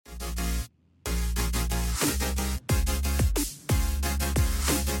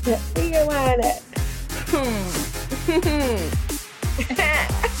Where your wine at?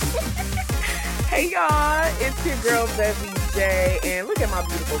 Hey y'all, it's your girl Bevy J, and look at my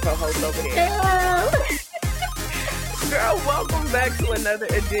beautiful co-host over there. Girl, welcome back to another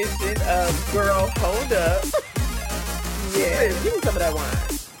edition of Girl Hold Up. Yeah, give me some of that wine.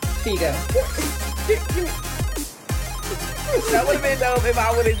 Here you go. That would have been dope if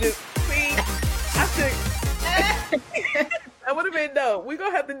I would have just that would have been dope. We're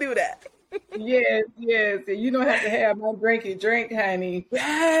gonna have to do that. Yes. You don't have to have my drink, honey.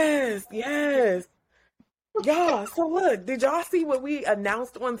 Yes. Y'all, so look, did y'all see what we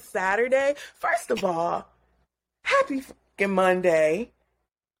announced on Saturday? First of all, happy fucking Monday.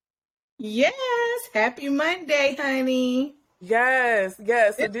 Yes, happy Monday, honey. Yes.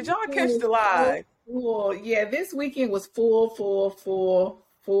 So did y'all catch the live? Full. Yeah, this weekend was full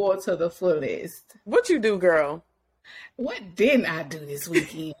to the fullest. What you do, girl? What didn't I do this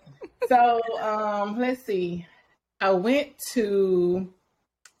weekend? So, let's see. I went to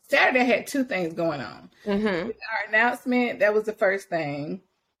Saturday. I had two things going on. Mm-hmm. Our announcement, that was the first thing.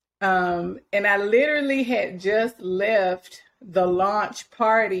 And I literally had just left the launch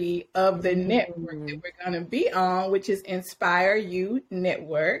party of the network that we're going to be on, which is Inspire You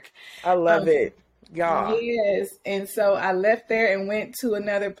Network. I love it, y'all. Yes. And so I left there and went to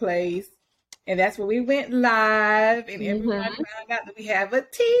another place. And that's where we went live, and everyone found out that we have a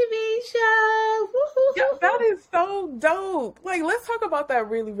TV show. Yeah, that is so dope. Like, let's talk about that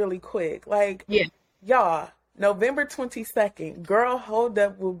really, really quick. Like, Yeah. Y'all, November 22nd, Girl Hold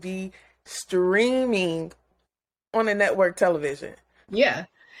Up will be streaming on the network television. Yeah.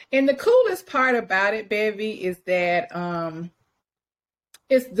 And the coolest part about it, Bevy, is that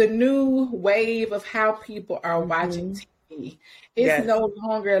it's the new wave of how people are watching TV. It's no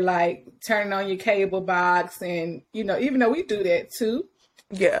longer like turning on your cable box and, even though we do that too.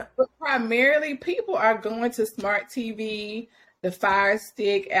 Yeah. But primarily people are going to smart TV, the Fire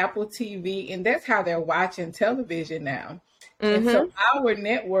Stick, Apple TV, and that's how they're watching television now. And so our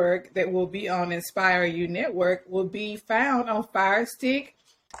network that will be on Inspire You Network will be found on Fire Stick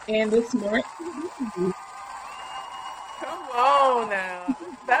and the smart TV. Come on now.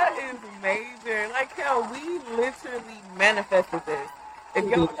 That is major. Like, hell, we literally manifested this. If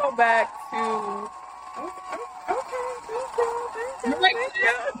y'all go back to... Thank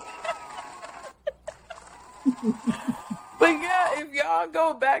you. But yeah, if y'all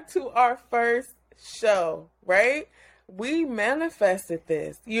go back to our first show, right? We manifested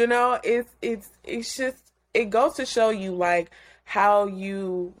this. It's just, it goes to show you, like,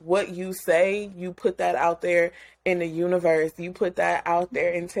 what you say, you put that out there in the universe. You put that out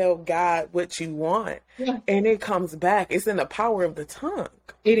there and tell God what you want. Yeah. And it comes back. It's in the power of the tongue.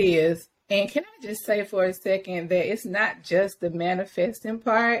 It is. And can I just say for a second that it's not just the manifesting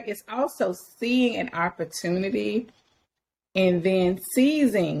part, it's also seeing an opportunity and then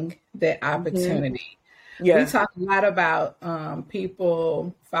seizing that opportunity. Yeah. We talk a lot about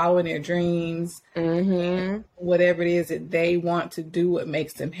people following their dreams, whatever it is that they want to do, what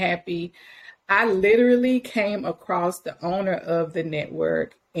makes them happy. I literally came across the owner of the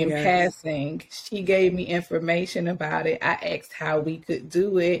network in passing. She gave me information about it. I asked how we could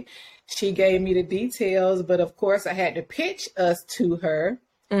do it. She gave me the details, but of course I had to pitch us to her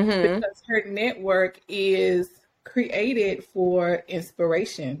because her network is created for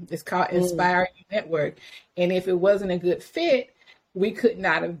inspiration. It's called Inspire You Network. And if it wasn't a good fit, we could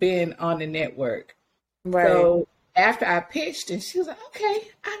not have been on the network. Right. So after I pitched, and she was like, okay,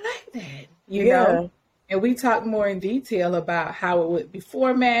 I like that, you know? And we talked more in detail about how it would be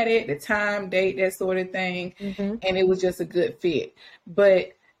formatted, the time, date, that sort of thing. And it was just a good fit.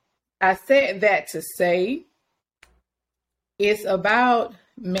 But I said that to say it's about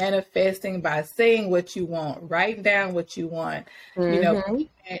manifesting by saying what you want, writing down what you want,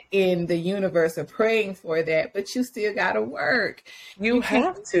 in the universe of praying for that, but you still got to work. You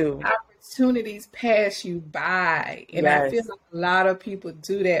have to. Opportunities pass you by. And I feel like a lot of people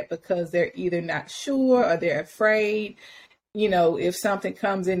do that because they're either not sure or they're afraid. If something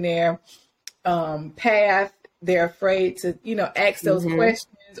comes in their path, they're afraid to, ask those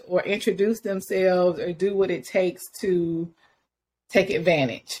questions or introduce themselves or do what it takes to take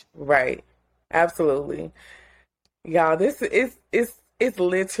advantage. Right. Absolutely. Y'all, this is it's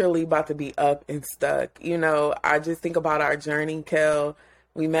literally about to be up and stuck. I just think about our journey, Kel.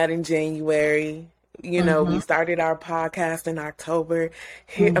 We met in January. We started our podcast in October.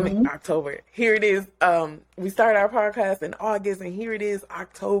 October. Here it is. We started our podcast in August, and here it is,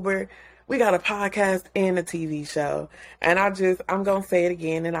 October. We got a podcast and a TV show. And I'm going to say it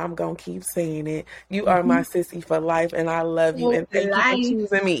again and I'm going to keep saying it. You are my sissy for life and I love you. And thank you for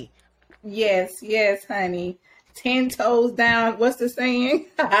choosing me. Yes, yes, honey. 10 toes down. What's the saying?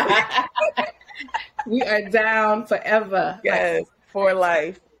 We are down forever. Yes, for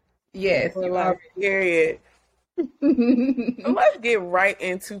life. Yes, for life. Period. So let's get right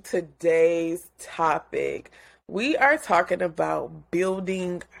into today's topic. We are talking about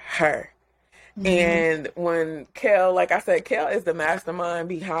building her. And when Kel, like I said, Kel is the mastermind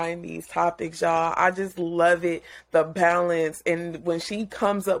behind these topics, y'all. I just love it, the balance. And when she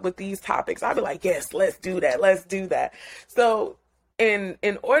comes up with these topics, I'll be like, yes, let's do that. Let's do that. So in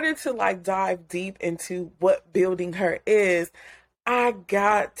order to like dive deep into what building her is, I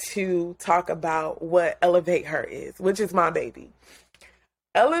got to talk about what Elevate Her is, which is my baby.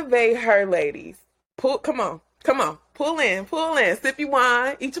 Elevate Her, ladies. Come on. Pull in, sip your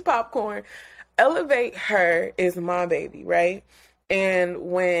wine, eat your popcorn. Elevate Her is my baby, right?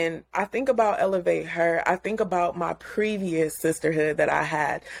 And when I think about Elevate Her, I think about my previous sisterhood that I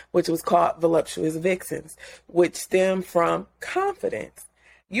had, which was called Voluptuous Vixens, which stemmed from confidence.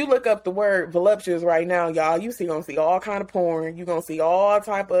 You look up the word voluptuous right now, y'all, gonna see all kind of porn. You're gonna see all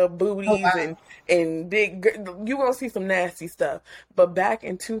type of booties and big, you're gonna see some nasty stuff. But back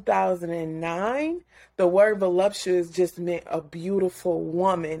in 2009, the word voluptuous just meant a beautiful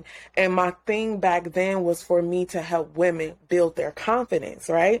woman. And my thing back then was for me to help women build their confidence,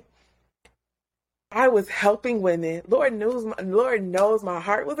 right? I was helping women. Lord knows my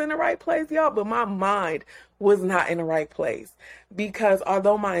heart was in the right place, y'all, but my mind was not in the right place. Because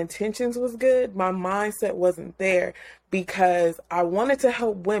although my intentions was good, my mindset wasn't there, because I wanted to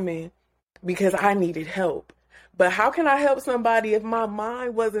help women because I needed help. But how can I help somebody if my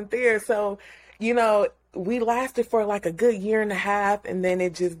mind wasn't there? So, we lasted for like a good year and a half, and then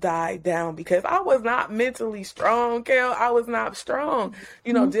it just died down because I was not mentally strong, Kel. I was not strong,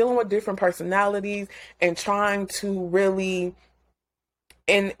 dealing with different personalities and trying to really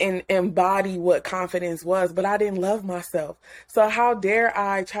embody what confidence was, but I didn't love myself. So how dare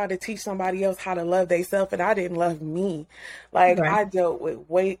I try to teach somebody else how to love themselves, and I didn't love me? Like, right. I dealt with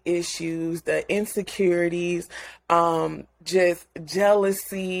weight issues, the insecurities, just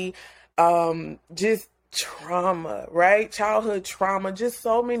jealousy, just trauma, right? Childhood trauma, just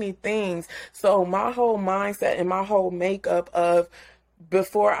so many things. So my whole mindset and my whole makeup of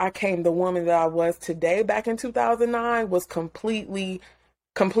before I came the woman that I was today back in 2009 was complete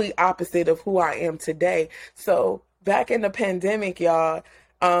opposite of who I am today. So back in the pandemic, y'all,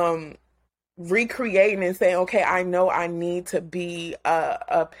 recreating and saying, okay, I know I need to be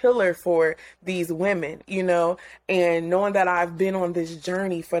a pillar for these women, and knowing that I've been on this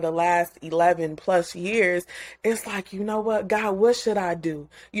journey for the last 11 plus years, it's like, you know what, God, what should I do?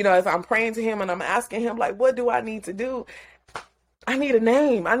 As I'm praying to him and I'm asking him, like, what do I need to do? I need a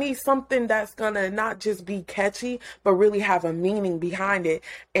name. I need something that's going to not just be catchy, but really have a meaning behind it.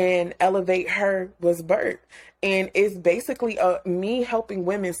 And Elevate Her was birthed. And it's basically me helping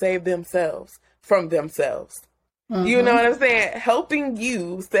women save themselves from themselves. Mm-hmm. You know what I'm saying? Helping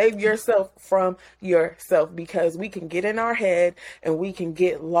you save yourself from yourself, because we can get in our head and we can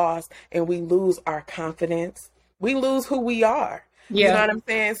get lost and we lose our confidence. We lose who we are. Yeah. You know what I'm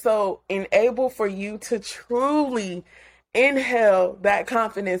saying? So enable for you to truly inhale that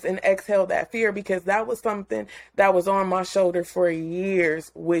confidence and exhale that fear, because that was something that was on my shoulder for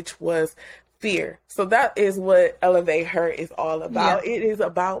years, which was fear. So that is what Elevate Her is all about. Yeah. It is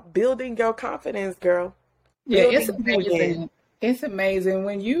about building your confidence, girl. Yeah, it's amazing. It's amazing.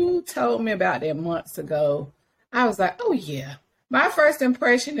 When you told me about that months ago, I was like, oh yeah. My first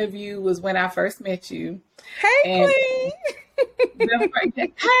impression of you was when I first met you. Hey, Queen. Hey, Queen. I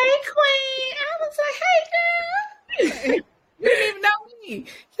was like, hey, girl. You didn't even know me.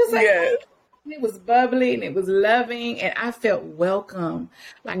 Like, yes. It was bubbly and it was loving, and I felt welcome.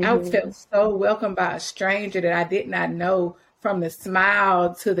 Like, I felt so welcome by a stranger that I did not know, from the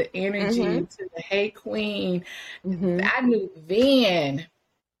smile to the energy to the hey, Queen. I knew then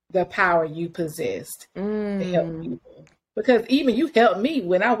the power you possessed to help people, because even you helped me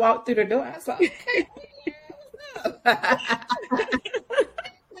when I walked through the door. I was like, okay, what's up? Back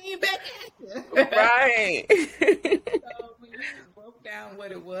at you. Right. So when you broke down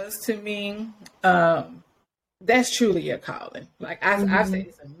what it was to me, that's truly your calling. Like I've said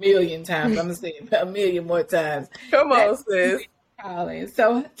this a million times. I'm gonna say it a million more times. Come on, sis. Calling.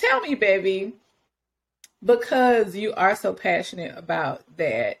 So tell me, baby, because you are so passionate about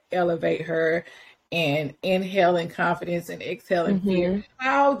that, Elevate Her and inhaling confidence and exhaling fear,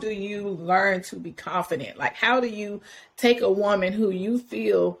 how do you learn to be confident? Like, how do you take a woman who you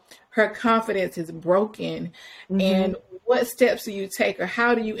feel her confidence is broken. Mm-hmm. And what steps do you take, or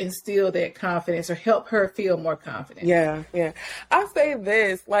how do you instill that confidence or help her feel more confident? Yeah. I say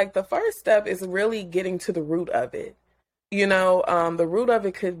this, like the first step is really getting to the root of it. The root of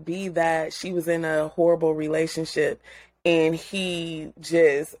it could be that she was in a horrible relationship and he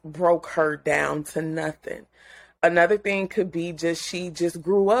just broke her down to nothing. Another thing could be she just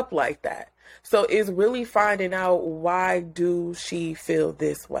grew up like that. So it's really finding out, why do she feel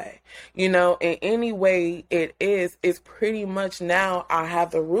this way? In any way it is, it's pretty much, now I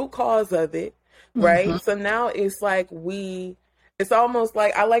have the root cause of it, right? Mm-hmm. So now it's like it's almost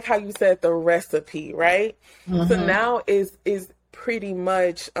like, I like how you said the recipe, right? Mm-hmm. So now is pretty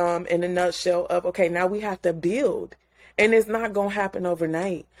much in a nutshell of, okay, now we have to build. And it's not going to happen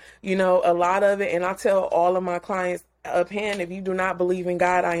overnight. A lot of it, and I tell all of my clients uphand, if you do not believe in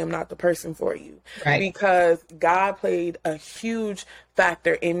God, I am not the person for you. Right. Because God played a huge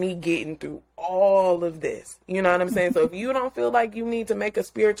factor in me getting through all of this. You know what I'm saying? So if you don't feel like you need to make a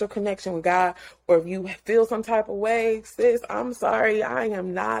spiritual connection with God, or if you feel some type of way, sis, I'm sorry, I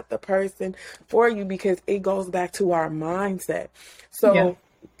am not the person for you, because it goes back to our mindset. So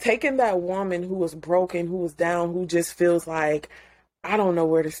taking that woman who was broken, who was down, who just feels like, I don't know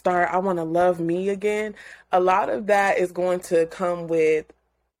where to start, I want to love me again. A lot of that is going to come with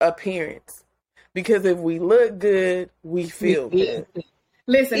appearance. Because if we look good, we feel good.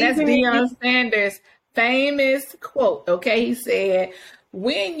 Listen, that's Deion Sanders' famous quote, okay? He said,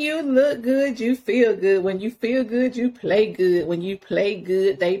 when you look good, you feel good. When you feel good, you play good. When you play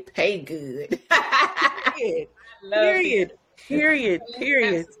good, they pay good.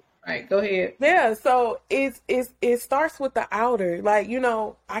 Period. Right, go ahead. Yeah, so it starts with the outer. Like,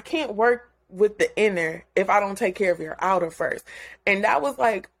 I can't work with the inner if I don't take care of your outer first. And that was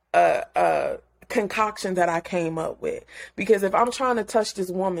like a concoction that I came up with. Because if I'm trying to touch this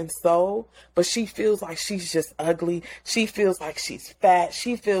woman's soul, but she feels like she's just ugly, she feels like she's fat,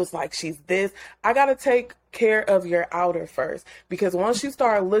 she feels like she's this, I got to take care of your outer first. Because once you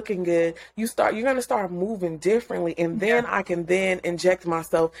start looking good, you're going to start moving differently. And then I can then inject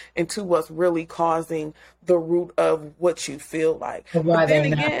myself into what's really causing the root of what you feel like. But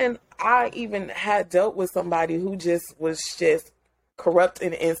then again, I even had dealt with somebody who was just corrupt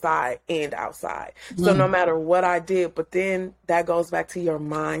in the inside and outside. So no matter what I did, but then that goes back to your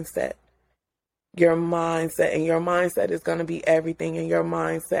mindset. Your mindset, and your mindset is going to be everything, and your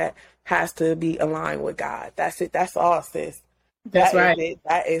mindset has to be aligned with God. That's it. That's all, sis. That's right.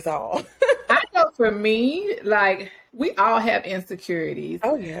 That is all. I know for me, like, we all have insecurities.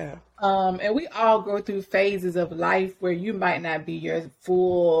 Oh, yeah. And we all go through phases of life where you might not be your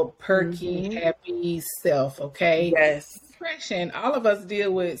full, perky, happy self, okay? Yes. Depression. All of us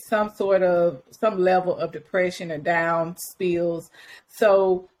deal with some level of depression or down spills.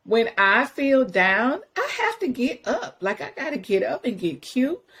 So when I feel down, I have to get up. Like, I got to get up and get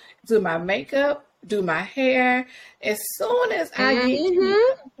cute, do my makeup, do my hair. As soon as I get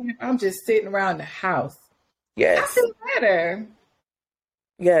cute, I'm just sitting around the house. Yes. I feel better.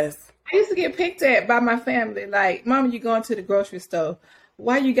 Yes. I used to get picked at by my family. Like, Mama, you going to the grocery store?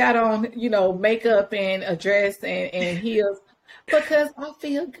 Why you got on, makeup and a dress and heels? Because I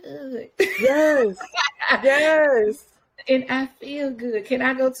feel good. Yes. Yes. And I feel good. Can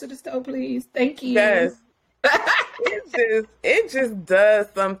I go to the store, please? Thank you. Yes. It just does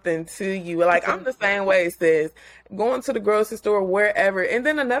something to you. Like, I'm the same way, sis. Going to the grocery store, wherever. And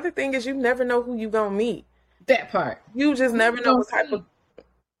then another thing is, you never know who you gonna meet. That part. You just never know what type of...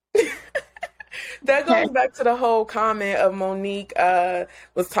 That goes back to the whole comment of Monique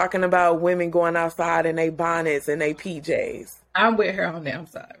was talking about women going outside in their bonnets and their PJs. I'm with her on that. I'm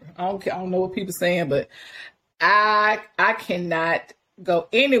sorry. I don't know what people saying, but I cannot go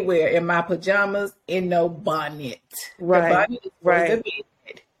anywhere in my pajamas in no bonnet. Right. The bonnet is for the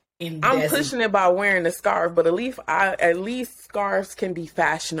bed. I'm pushing it by wearing a scarf, but at least scarves can be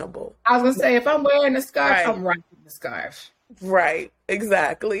fashionable. I was gonna say, if I'm wearing a scarf, I'm rocking the scarf. Right.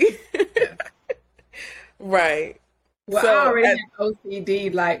 Exactly. Yeah. Right. Well, I already have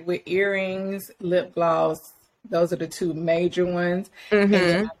OCD, like with earrings, lip gloss. Those are the two major ones. And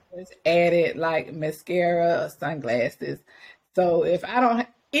then I just added like mascara or sunglasses. So if I don't,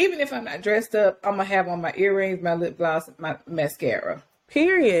 even if I'm not dressed up, I'm gonna have on my earrings, my lip gloss, my mascara.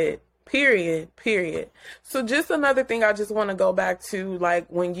 Period. So just another thing I just want to go back to, like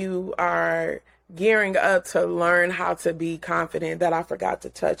when you are gearing up to learn how to be confident, that I forgot to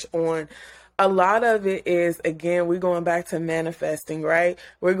touch on. a lot of it is, again, we're going back to manifesting, right?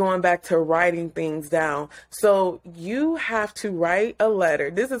 We're going back to writing things down. So you have to write a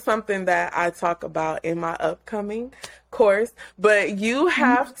letter. This is something that I talk about in my upcoming course, but you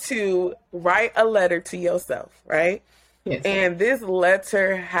have to write a letter to yourself, right? Yes. And this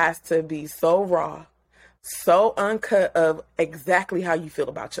letter has to be so raw, so uncut of exactly how you feel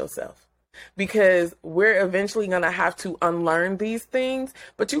about yourself. Because we're eventually going to have to unlearn these things,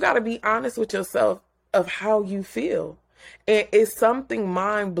 but you got to be honest with yourself of how you feel. And it's something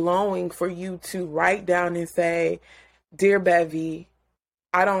mind blowing for you to write down and say, "Dear Bevy,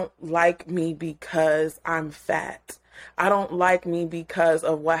 I don't like me because I'm fat. I don't like me because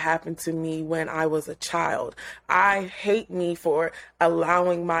of what happened to me when I was a child. I hate me for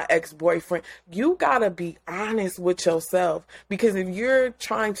allowing my ex-boyfriend." You gotta be honest with yourself, because if you're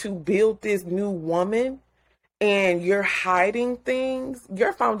trying to build this new woman and you're hiding things,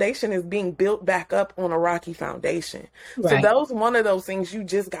 your foundation is being built back up on a rocky foundation. Right. So one of those things, you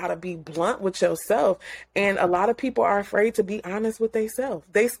just got to be blunt with yourself. And a lot of people are afraid to be honest with themselves.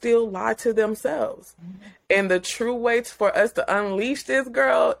 They still lie to themselves. And the true way for us to unleash this,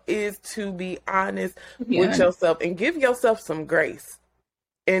 girl, is to be honest with yourself and give yourself some grace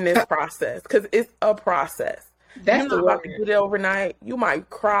in this process, because it's a process. That's You're the not about to word. get it overnight. You might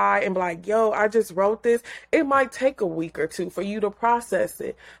cry and be like, "Yo, I just wrote this." It might take a week or two for you to process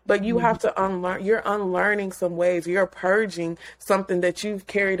it, but you have to unlearn. You're unlearning some ways. You're purging something that you've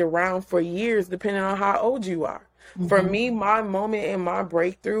carried around for years, depending on how old you are. For me, my moment and my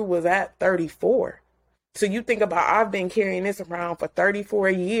breakthrough was at 34. So you think about, I've been carrying this around for 34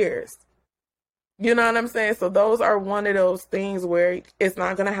 years. You know what I'm saying? So those are one of those things where it's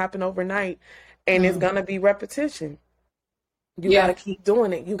not going to happen overnight. And it's going to be repetition. You got to keep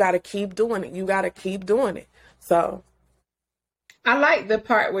doing it. You got to keep doing it. You got to keep doing it. So I like the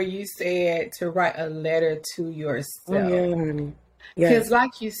part where you said to write a letter to yourself. Because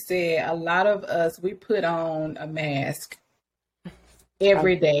like you said, a lot of us, we put on a mask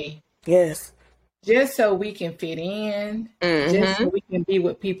every day. Yes. Just so we can fit in. Just so we can be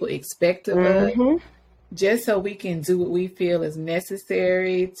what people expect of us. Just so we can do what we feel is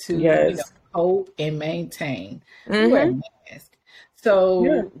necessary to cope and maintain. Wear a mask.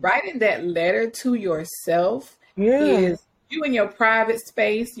 So writing that letter to yourself is you in your private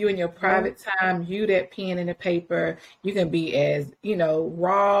space, you in your private time, you that pen and the paper. You can be as,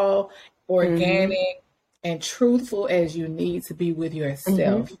 raw, organic, and truthful as you need to be with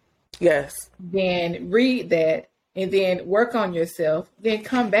yourself. Yes. Then read that and then work on yourself. Then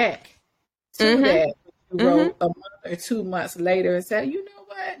come back to that you wrote a month or 2 months later and say, "You know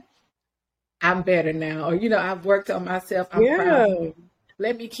what? I'm better now." Or, "I've worked on myself. I'm proud.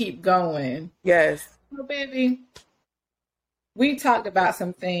 Let me keep going." Yes. So, baby, we talked about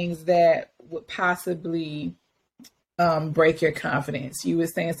some things that would possibly break your confidence. You were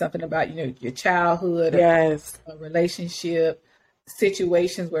saying something about, your childhood, a relationship,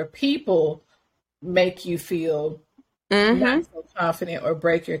 situations where people make you feel not so confident or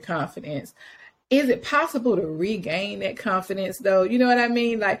break your confidence. Is it possible to regain that confidence, though? You know what I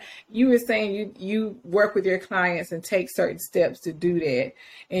mean? Like you were saying, you work with your clients and take certain steps to do that.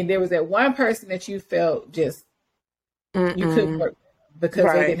 And there was that one person that you felt just you couldn't work with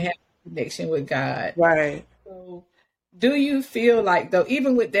because they didn't have a connection with God. Right. So do you feel like, though,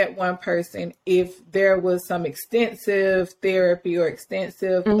 even with that one person, if there was some extensive therapy or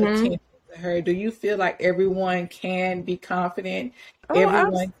extensive attention to her, do you feel like everyone can be confident?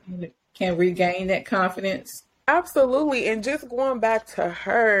 Everyone can regain that confidence? Absolutely. And just going back to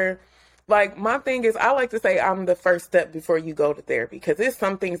her, like my thing is, I like to say I'm the first step before you go to therapy, because there's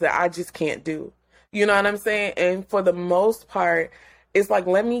some things that I just can't do. You know what I'm saying? And for the most part, it's like,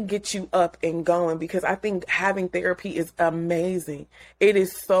 let me get you up and going, because I think having therapy is amazing. It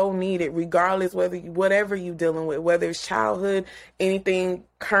is so needed, regardless whatever you're dealing with, whether it's childhood, anything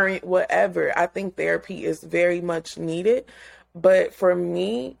current, whatever. I think therapy is very much needed. But for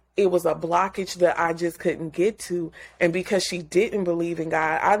me, it was a blockage that I just couldn't get to. And because she didn't believe in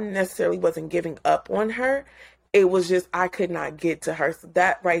God, I necessarily wasn't giving up on her. It was just, I could not get to her. So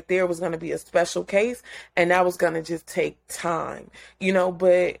that right there was going to be a special case. And that was going to just take time,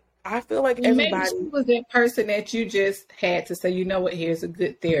 but I feel like everybody. Maybe she was that person that you just had to say, "You know what, here's a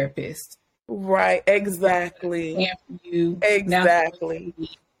good therapist." Right. Exactly. And for you. Exactly.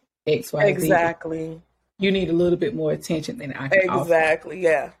 XYZ. Exactly. You need a little bit more attention than I can offer. Exactly.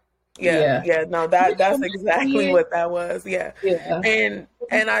 Yeah. No, that's exactly what that was. Yeah.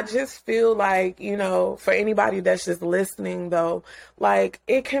 And I just feel like, for anybody that's just listening though, like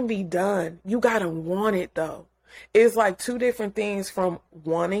it can be done. You got to want it though. It's like two different things from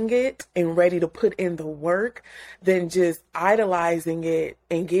wanting it and ready to put in the work than just idolizing it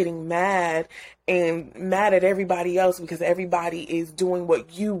and getting mad and mad at everybody else because everybody is doing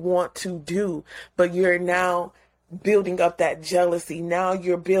what you want to do. But you're now building up that jealousy. Now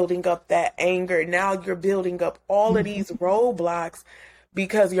you're building up that anger. Now you're building up all of these roadblocks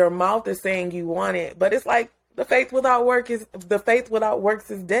because your mouth is saying you want it. But it's like the faith without works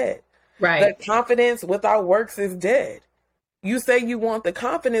is dead. Right. The confidence without works is dead. You say you want the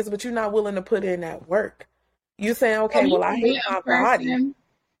confidence, but you're not willing to put in that work. You saying, okay, well, I hate my body.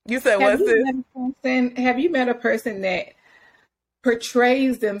 You said, what's this? Have you met a person that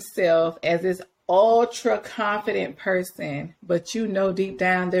portrays themselves as this ultra confident person, but you know deep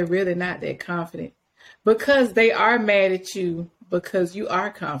down they're really not that confident because they are mad at you because you are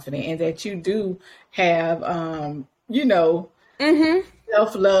confident and that you do have,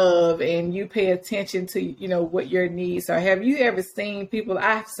 self-love and you pay attention to, what your needs are. Have you ever seen people?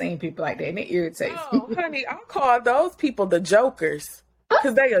 I've seen people like that and it irritates me. Oh, honey, I'll call those people the jokers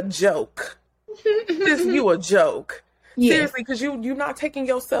because they a joke. Just you a joke. Yes. Seriously, because you're not taking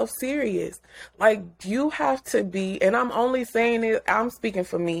yourself serious. Like, you have to be, and I'm only saying it, I'm speaking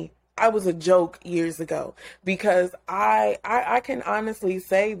for me. I was a joke years ago because I can honestly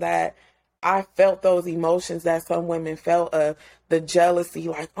say that I felt those emotions that some women felt of the jealousy,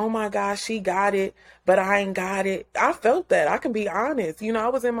 like, oh my gosh, she got it, but I ain't got it. I felt that. I can be honest. I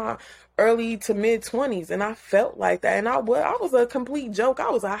was in my early to mid 20s and I felt like that. And I was a complete joke. I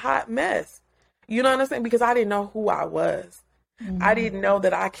was a hot mess. You know what I'm saying? Because I didn't know who I was. Mm-hmm. I didn't know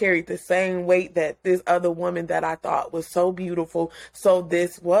that I carried the same weight that this other woman that I thought was so beautiful. So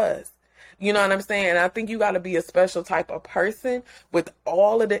this was. You know what I'm saying? I think you got to be a special type of person with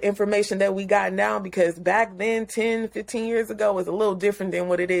all of the information that we got now, because back then, 10, 15 years ago, was a little different than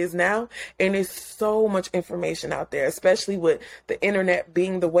what it is now. And there's so much information out there, especially with the internet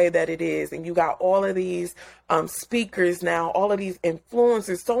being the way that it is. And you got all of these speakers now, all of these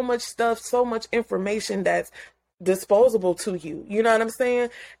influencers, so much stuff, so much information that's disposable to you. You know what I'm saying?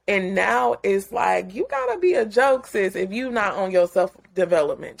 And now it's like, you got to be a joke, sis, if you're not on your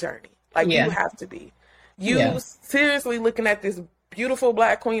self-development journey. Like, you have to be. You seriously looking at this beautiful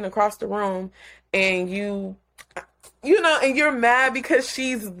Black queen across the room and and you're mad because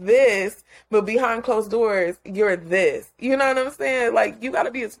she's this, but behind closed doors, you're this. You know what I'm saying? Like, you got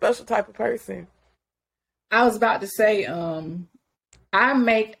to be a special type of person. I was about to say, I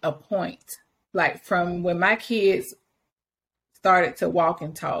make a point, like, from when my kids started to walk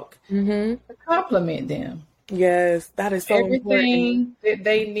and talk, to compliment them. Yes, that is so everything important. That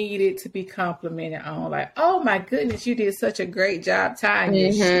they needed to be complimented on. Like, oh my goodness, you did such a great job tying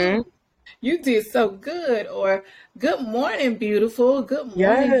your shoes. You did so good. Or, good morning, beautiful. Good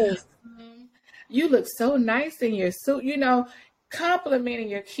morning. Yes. You look so nice in your suit. Complimenting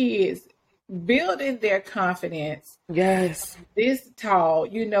your kids, building their confidence. Yes. This tall,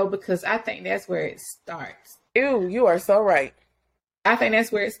 because I think that's where it starts. Ew, you are so right. I think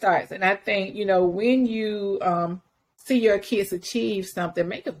that's where it starts. And I think, when you see your kids achieve something,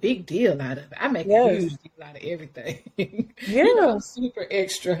 make a big deal out of it. I make a huge deal out of everything. Yeah. Super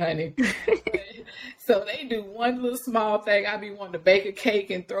extra, honey. So they do one little small thing. I be wanting to bake a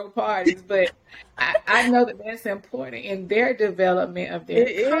cake and throw parties. But I know that that's important in their development of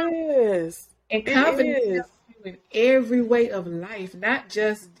their confidence. And confidence in every way of life, not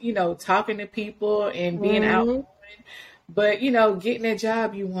just, talking to people and being out. But, getting a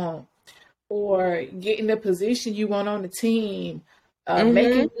job you want, or getting the position you want on the team,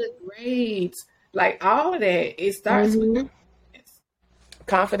 making good grades, like all of that, it starts with confidence.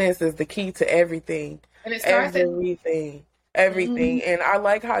 Confidence is the key to everything. And it starts everything. And I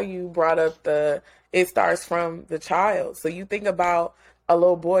like how you brought up it starts from the child. So you think about a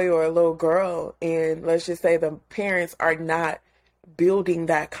little boy or a little girl, and let's just say the parents are not building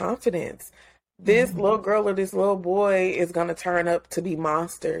that confidence. This little girl or this little boy is going to turn up to be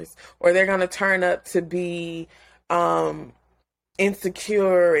monsters, or they're going to turn up to be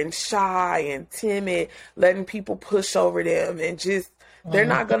insecure and shy and timid, letting people push over them, and just, they're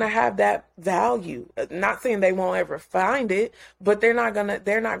not going to have that value. Not saying they won't ever find it, but they're not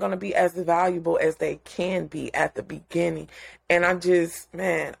going to be as valuable as they can be at the beginning. And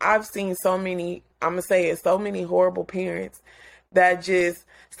I've seen so many horrible parents that just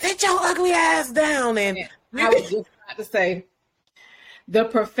sit your ugly ass down. And I was just about to say, the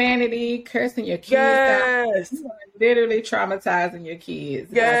profanity, cursing your kids out, you are literally traumatizing your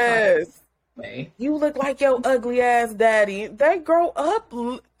kids. Yes. You look like your ugly ass daddy. They grow up.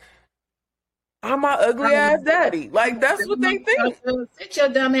 I'm my ugly ass daddy. Like, that's what they think. Sit your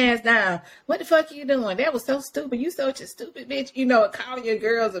dumb ass down. What the fuck you doing? That was so stupid. You such a stupid bitch. You know, calling your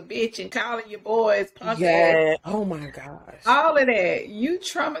girls a bitch and calling your boys punk ass. Oh my gosh. All of that. You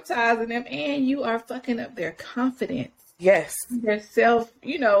traumatizing them and you are fucking up their confidence. Yes. Their self,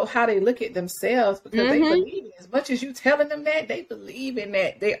 you know, how they look at themselves because they believe it. As much as you telling them that, they believe in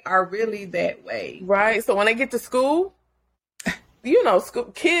that. They are really that way. Right. So when they get to school, you know,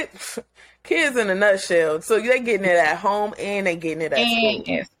 school kids in a nutshell. So they getting it at home and they getting it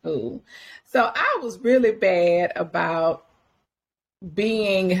at school. So I was really bad about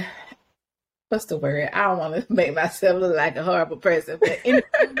being, what's the word? I don't want to make myself look like a horrible person, but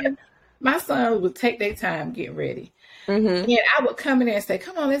my son would take their time getting ready. And I would come in there and say,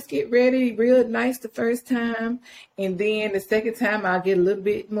 come on, let's get ready. Real nice the first time. And then the second time, I'll get a little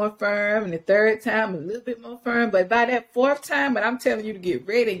bit more firm. And the third time, a little bit more firm. But by that fourth time, when I'm telling you to get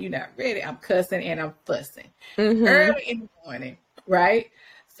ready, you're not ready, I'm cussing and I'm fussing. Early in the morning, right?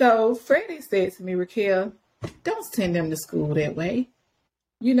 So Freddie said to me, Raquel, don't send them to school that way.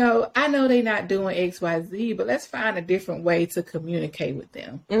 You know, I know they're not doing X, Y, Z, but let's find a different way to communicate with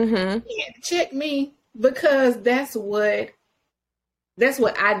them. Yeah, check me. Because that's what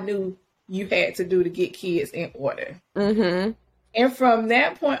I knew you had to do to get kids in order. And from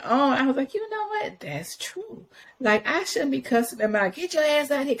that point on, I was like, you know what? That's true. Like, I shouldn't be cussing them out. Get your ass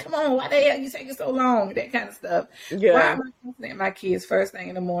out here. Come on. Why the hell you taking so long? That kind of stuff. Yeah. Why am I cussing at my kids first thing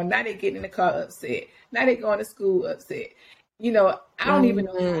in the morning? Now they getting in the car upset. Now they going to school upset. You know, I don't even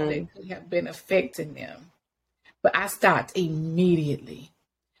know how that could have been affecting them. But I stopped immediately.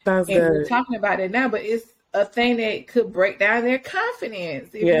 That's and good. We're talking about it now, but it's a thing that could break down their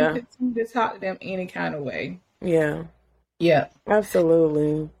confidence if you continue to talk to them any kind of way. Yeah. Yeah.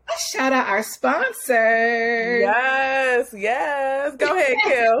 Absolutely. Let's shout out our sponsor. Yes. Go ahead,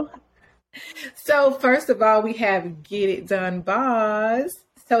 Kel. So first of all, we have Get It Done Boss.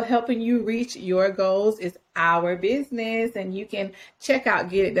 So helping you reach your goals is our business. And you can check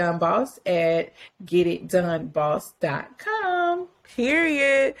out Get It Done Boss at getitdoneboss.com.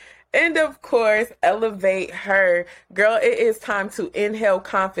 Period. And of course, Elevate Her. Girl, it is time to inhale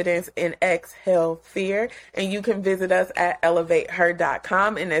confidence and exhale fear. And you can visit us at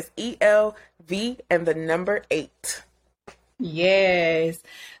elevateher.com. And that's ELV and the number 8. Yes.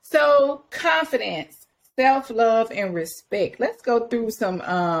 So confidence, self-love, and respect. Let's go through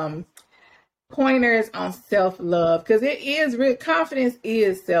some pointers on self-love because it is real. Confidence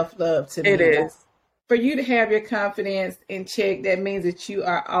is self-love to me. It is. For you to have your confidence in check, that means that you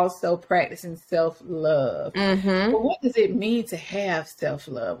are also practicing self-love. But what does it mean to have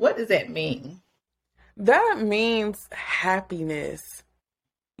self-love? What does that mean? That means happiness.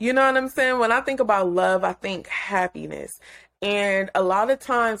 You know what I'm saying? When I think about love, I think happiness. And a lot of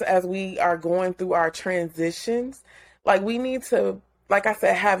times as we are going through our transitions, like we need to, like I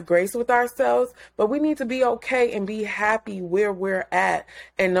said, have grace with ourselves, but we need to be okay and be happy where we're at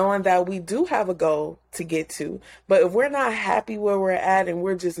and knowing that we do have a goal to get to. But if we're not happy where we're at and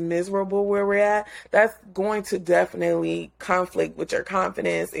we're just miserable where we're at, that's going to definitely conflict with your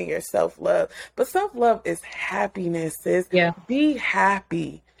confidence and your self-love. But self-love is happiness, sis. Yeah. Be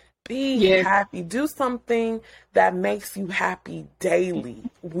happy. Be happy. Do something that makes you happy daily,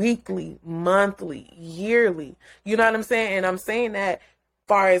 weekly, monthly, yearly. You know what I'm saying? And I'm saying that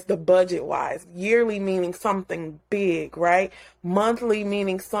far as the budget wise. Yearly meaning something big, right? Monthly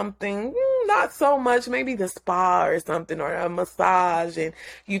meaning something not so much, maybe the spa or something or a massage, and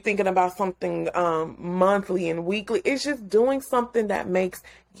you thinking about something monthly and weekly. It's just doing something that makes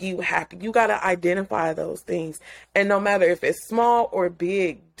you happy. You got to identify those things, and no matter if it's small or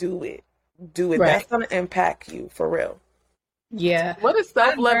big, do it. Right. That's going to impact you for real. Yeah. What is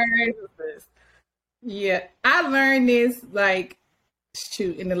self-love? Yeah, I learned this like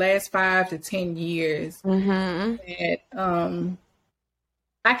in the last 5 to 10 years that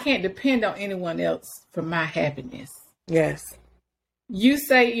I can't depend on anyone else for my happiness. Yes. You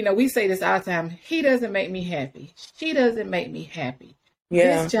say, we say this all the time. He doesn't make me happy. She doesn't make me happy.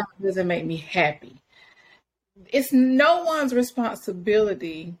 Yeah. This job doesn't make me happy. It's no one's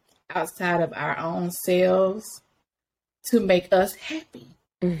responsibility outside of our own selves to make us happy.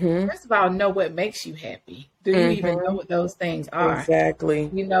 First of all, know what makes you happy. Do you even know what those things are? Exactly.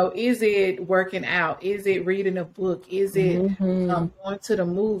 Is it working out? Is it reading a book? Is it going to the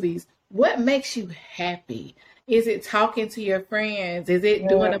movies? What makes you happy? Is it talking to your friends? Is it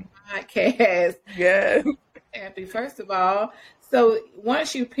doing a podcast? Yeah. Happy, first of all. So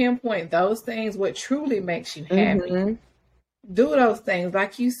once you pinpoint those things, what truly makes you happy, do those things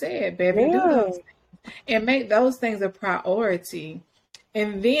like you said, baby. Do those things and make those things a priority.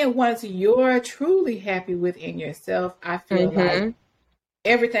 And then once you're truly happy within yourself, I feel like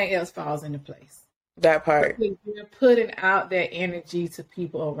everything else falls into place. That part. Because you're putting out that energy to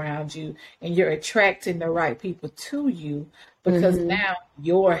people around you and you're attracting the right people to you because now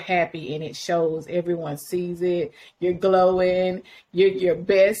you're happy and it shows. Everyone sees it. You're glowing. You're your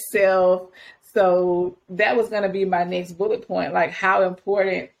best self. So that was going to be my next bullet point. Like, how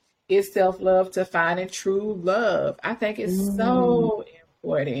important is self-love to finding true love? I think it's so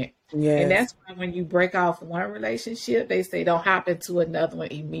important. Yes. And that's why when you break off one relationship, they say don't hop into another one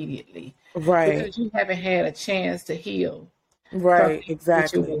immediately. Right. Because you haven't had a chance to heal. Right,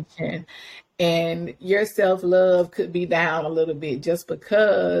 exactly. Situation. And your self-love could be down a little bit just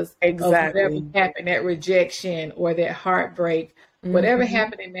because of whatever happened, that rejection or that heartbreak, whatever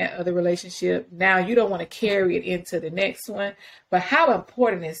happened in that other relationship. Now you don't want to carry it into the next one. But how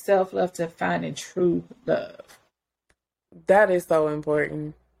important is self-love to finding true love? That is so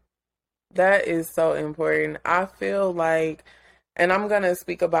important. That is so important. I feel like, and I'm going to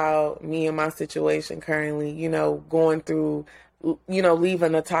speak about me and my situation currently, you know, going through, you know,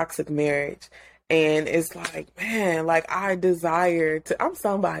 leaving a toxic marriage. And it's like, man, like I desire to, I'm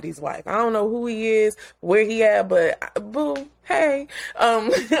somebody's wife. I don't know who he is, where he at, but boo, hey,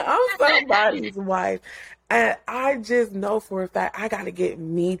 I'm somebody's wife. And I just know for a fact I got to get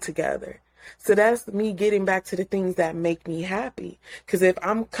me together. So that's me getting back to the things that make me happy. Because if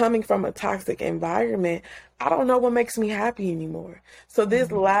I'm coming from a toxic environment, I don't know what makes me happy anymore. So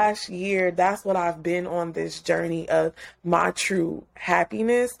this last year, that's what I've been on this journey of my true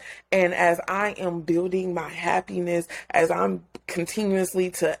happiness. And as I am building my happiness, as I'm continuously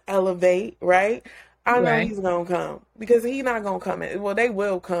to elevate, right? I know he's going to come because he's not going to come in. Well, they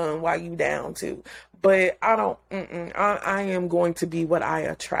will come while you down too. But I don't, I am going to be what I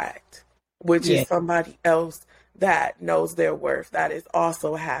attract, which is somebody else that knows their worth, that is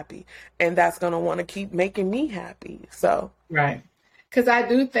also happy, and that's going to want to keep making me happy. So, right. Because I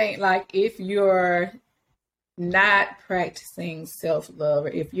do think, like, if you're not practicing self-love, or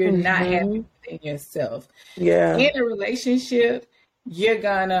if you're not happy within yourself, in a relationship, you're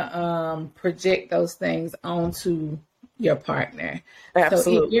going to project those things onto your partner.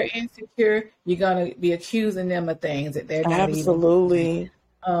 Absolutely. So if you're insecure, you're going to be accusing them of things that they're not even.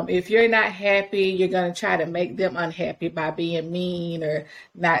 If you're not happy, you're going to try to make them unhappy by being mean or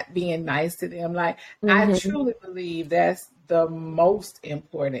not being nice to them. Like, I truly believe that's the most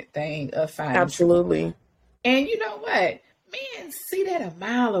important thing of finding. Absolutely. And you know what? Men see that a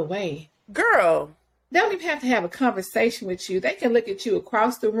mile away. Girl. They don't even have to have a conversation with you. They can look at you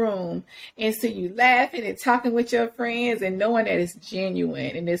across the room and see you laughing and talking with your friends and knowing that it's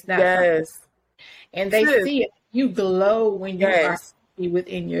genuine and it's not. Yes. And they see it. You glow when you are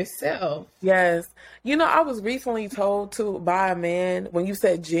within yourself. Yes. You know, I was recently told by a man, when you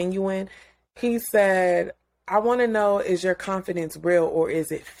said genuine, he said, I want to know, is your confidence real or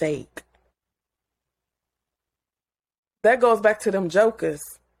is it fake? That goes back to them jokers.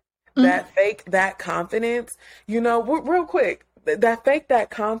 That fake, that confidence, you know, real quick, that fake, that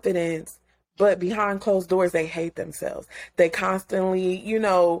confidence, but behind closed doors, they hate themselves. They constantly, you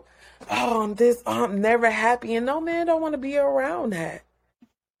know, I'm never happy. And no man don't want to be around that.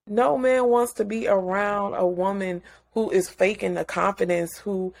 No man wants to be around a woman who is faking the confidence,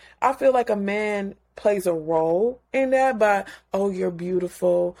 who I feel like a man plays a role in that by, oh, you're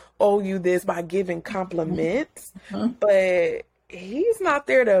beautiful. Oh, you this, by giving compliments. But he's not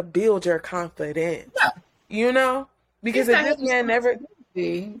there to build your confidence, you know, because if this man never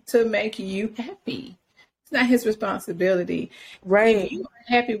to make you happy, it's not his responsibility. Right. If you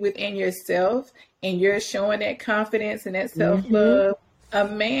are happy within yourself and you're showing that confidence and that self-love, a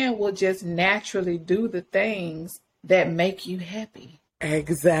man will just naturally do the things that make you happy.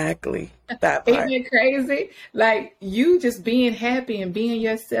 Exactly. That part. Isn't it crazy? Like, you just being happy and being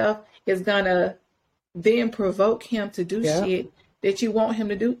yourself is gonna then provoke him to do shit that you want him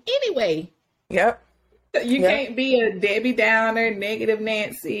to do anyway. Yep. You can't be a Debbie Downer, negative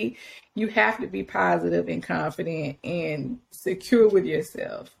Nancy. You have to be positive and confident and secure with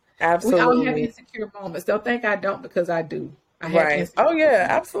yourself. Absolutely. We all have insecure moments. Don't think I don't, because I do. I have Oh yeah,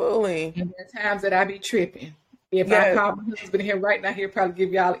 absolutely. And there are times that I be tripping. If I call my husband here right now, he'll probably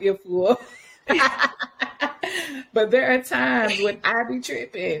give y'all an earful. But there are times when I be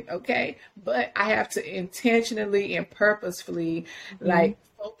tripping, okay? But I have to intentionally and purposefully like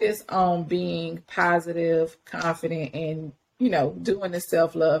focus on being positive, confident, and, you know, doing the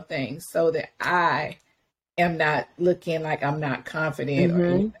self-love thing so that I am not looking like I'm not confident or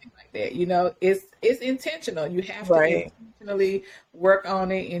anything like that. You know, it's intentional. You have to intentionally work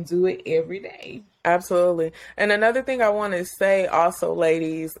on it and do it every day. Absolutely. And another thing I want to say also,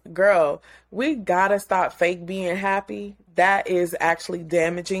 ladies, girl, we gotta stop fake being happy. That is actually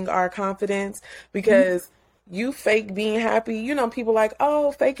damaging our confidence because you fake being happy, people like,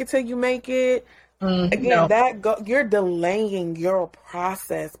 oh, fake it till you make it. Again, No, you're delaying your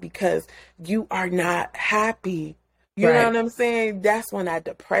process because you are not happy. You know right. what I'm saying? That's when that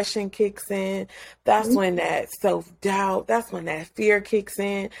depression kicks in. That's when that self-doubt, that's when that fear kicks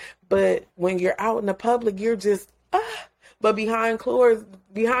in. But when you're out in the public, you're just but behind closed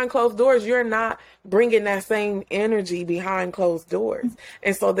doors, you're not bringing that same energy behind closed doors.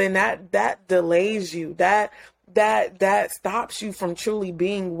 And so then that delays you. That stops you from truly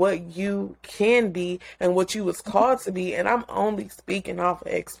being what you can be and what you was called to be. And I'm only speaking off of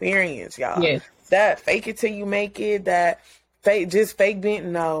experience, y'all. Yes. That fake it till you make it, fake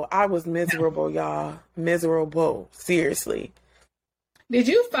being, no, I was miserable, y'all. Miserable. Seriously. Did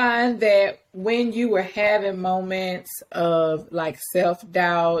you find that when you were having moments of like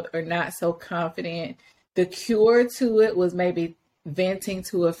self-doubt or not so confident, the cure to it was maybe venting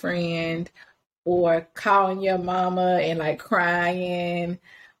to a friend or calling your mama and like crying,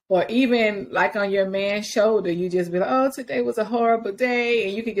 or even like on your man's shoulder, you just be like, oh, today was a horrible day,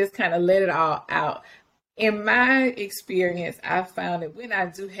 and you can just kind of let it all out. In my experience, I found that when I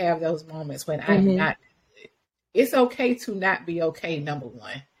do have those moments when I'm Hmm. not, it's okay to not be okay, number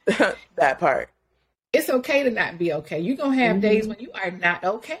one. That part. It's okay to not be okay. You're going to have days Hmm. when you are not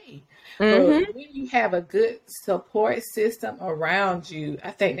okay. But Hmm. when you have a good support system around you,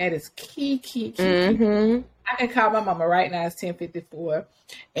 I think that is key, key, key, key. Hmm. I can call my mama right now, it's 10:54,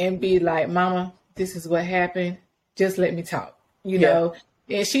 and be like, Mama, this is what happened. Just let me talk, you Yeah. know?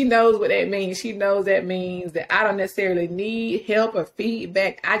 And she knows what that means. She knows that means that I don't necessarily need help or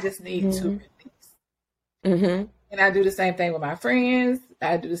feedback. I just need to Hmm. release. Hmm. And I do the same thing with my friends.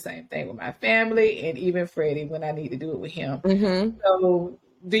 I do the same thing with my family, and even Freddie when I need to do it with him. Hmm. So,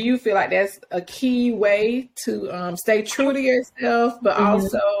 do you feel like that's a key way to stay true to yourself, but Hmm.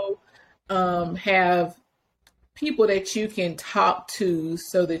 also have people that you can talk to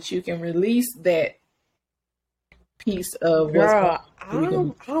so that you can release that piece of what's going Girl, on? So you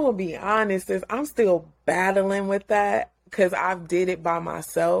can I'm gonna be honest, I'm still battling with that because I've did it by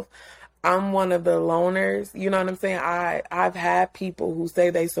myself. I'm one of the loners. You know what I'm saying? I've had people who say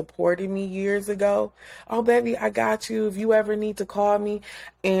they supported me years ago. Oh, baby, I got you. If you ever need to call me.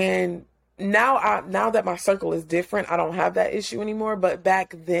 And now that my circle is different, I don't have that issue anymore. But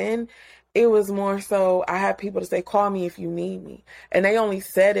back then, it was more so I had people to say, call me if you need me. And they only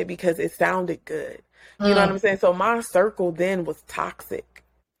said it because it sounded good. You know what Mm, I'm saying? So my circle then was toxic.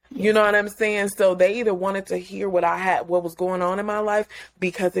 You yeah. know what I'm saying? So they either wanted to hear what was going on in my life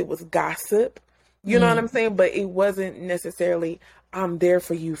because it was gossip. You know what Mm, I'm saying? But it wasn't necessarily, I'm there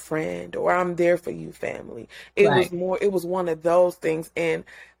for you, friend, or I'm there for you, family. right. It was one of those things. And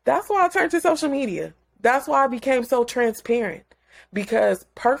that's why I turned to social media. That's why I became so transparent because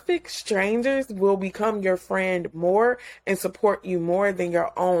perfect strangers will become your friend more and support you more than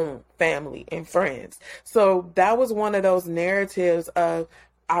your own family and friends. So that was one of those narratives of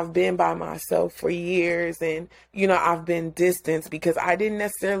I've been by myself for years and I've been distanced because I didn't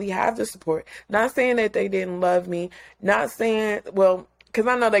necessarily have the support. Not saying that they didn't love me, not saying, well, because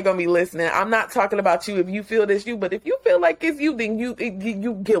I know they're gonna be listening. I'm not talking about you if you feel this you, but if you feel like it's you, then you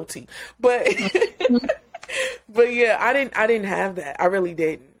guilty. But Mhm. but yeah, I didn't have that. I really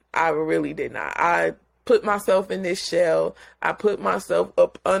didn't. I really did not. I put myself in this shell. I put myself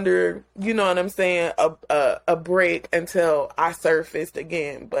up under, you know what I'm saying, a brick until I surfaced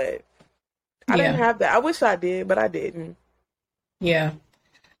again. But I didn't Yeah. have that. I wish I did, but I didn't. Yeah.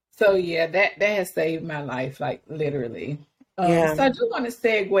 So yeah, that has saved my life, like literally. Yeah. So I do want to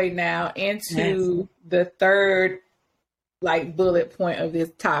segue now Yes. into the third like bullet point of this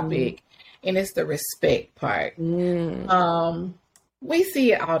Mm. topic, and it's the respect part. Mm. Um, we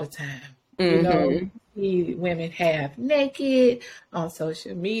see it all the time. You know, Mm-hmm. we see women half naked on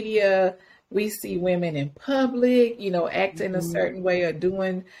social media. We see women in public, acting a Mm-hmm. certain way or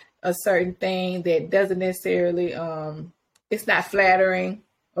doing a certain thing that doesn't necessarily it's not flattering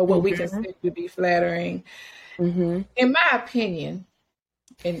or what we Mm-hmm. consider to be flattering. Mm-hmm. In my opinion,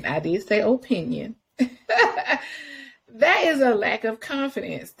 and I did say opinion, that is a lack of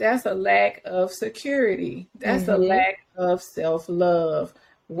confidence. That's a lack of security. That's a Mm-hmm. lack of self love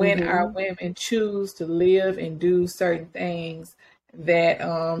when our Mm-hmm. women choose to live and do certain things that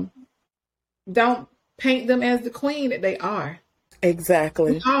don't paint them as the queen that they are. We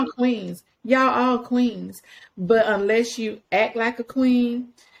Exactly. all queens. Y'all all queens. But unless you act like a queen,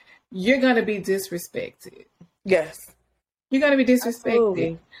 you're going to be disrespected. Yes. You're going to be disrespected.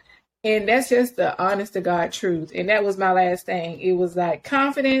 Absolutely. And that's just the honest to God truth. And that was my last thing. It was like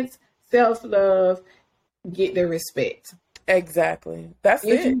confidence, self love, get the respect. Exactly. That's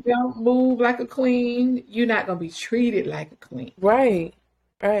If it. you don't move like a queen, you're not going to be treated like a queen. Right.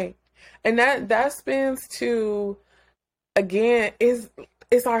 Right. And that spins to, again, is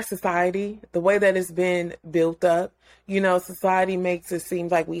it's our society, the way that it's been built up. You know, society makes it seem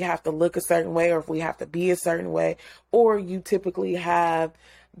like we have to look a certain way, or if we have to be a certain way, or you typically have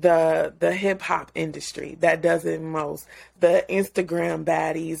the hip hop industry that does it most, the Instagram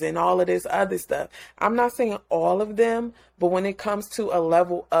baddies and all of this other stuff. I'm not saying all of them, but when it comes to a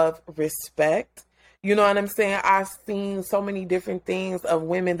level of respect, you know what I'm saying? I've seen so many different things of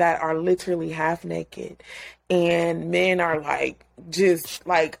women that are literally half naked, and men are like, just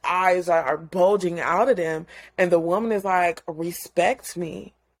like eyes are bulging out of them. And the woman is like, respect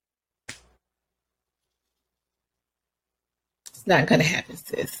me. It's not going to happen,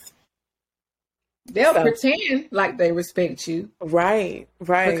 sis. They'll So, pretend like they respect you right,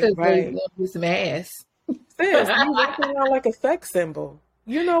 right, because they right. love you some ass. Sis, you walking around like a sex symbol.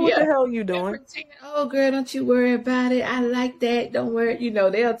 You know what Yeah. the hell you They'll doing. pretend, oh, girl, don't you worry about it. I like that. Don't worry. You know,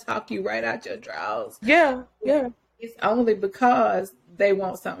 they'll talk you right out your drawers. Yeah, yeah, It's only because they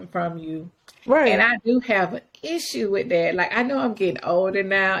want something from you. And right, I do have an issue with that. Like, I know I'm getting older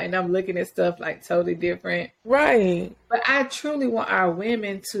now and I'm looking at stuff like totally different. right. But I truly want our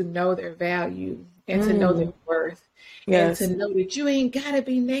women to know their value and to know their Mm, worth and to yes, know that you ain't got to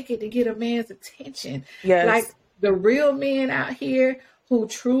be naked to get a man's attention. Like yes. the real men out here who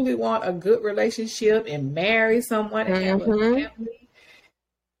truly want a good relationship and marry someone and have a Mm-hmm. family,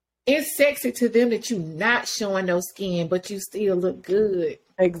 it's sexy to them that you not showing no skin, but you still look good.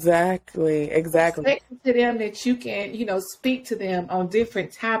 Exactly, It's exactly. sexy to them that you can, speak to them on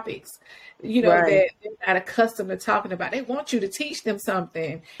different topics, Right. that they're not accustomed to talking about. They want you to teach them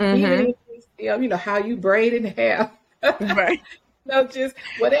something, even Mm-hmm. if it's, how you braid in hair. Right. Just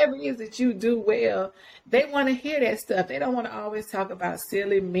whatever it is that you do well, they want to hear that stuff. They don't want to always talk about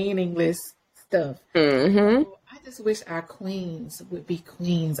silly, meaningless stuff. Mm-hmm. I just wish our queens would be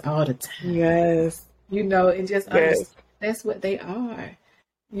queens all the time, Yes. and just Yes. understand that's what they are,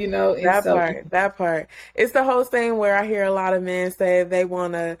 and That so part. That part. It's the whole thing where I hear a lot of men say they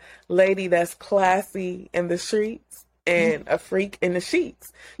want a lady that's classy in the streets and a freak in the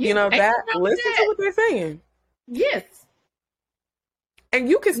sheets. yeah, ain't That, nothing wrong with listen to that. what they're saying. Yes. And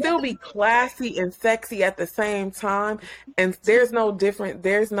you can still Nothing be wrong with that. classy and sexy at the same time. And there's no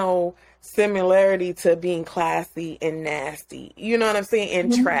similarity to being classy and nasty. You know what I'm saying?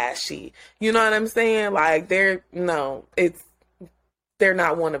 And Mhm. trashy. You know what I'm saying? Like they're not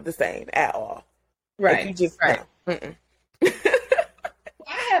one of the same at all. Like you Right, just right. no. Mm-mm.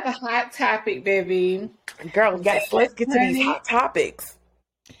 I have a hot topic, baby. Girl, yes, let's get to these Honey, hot topics.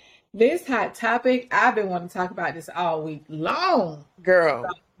 this hot topic, I've been wanting to talk about this all week long. Girl.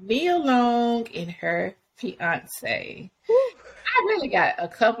 Nia Long and her fiance. I really got a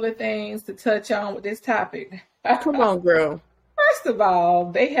couple of things to touch on with this topic. Come on, girl. First of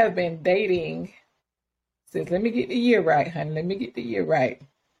all, they have been dating since, let me get the year right, honey. Let me get the year right.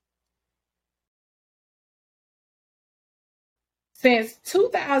 Since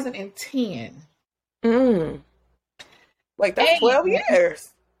 2010. Mm. Like that's 12 And years.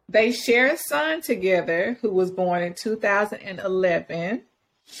 they share a son together who was born in 2011.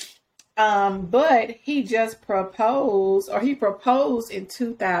 But he just proposed, or he proposed in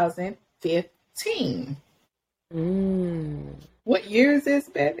 2015. Mm. What year is this,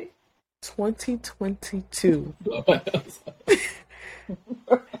 baby? 2022.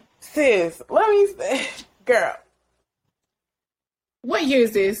 Sis, let me say, girl, What year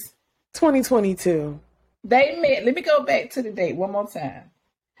is this? 2022. They met, let me go back to the date one more time.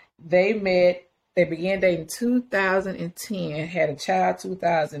 They met, they began dating 2010, had a child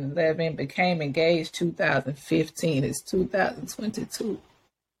 2011, became engaged 2015. It's 2022.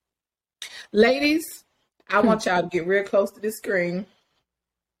 Ladies, I want y'all to get real close to the screen.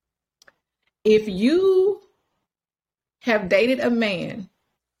 If you have dated a man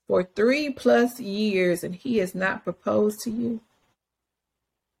for 3+ years and he has not proposed to you,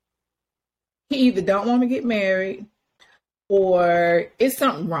 he either don't want to get married or it's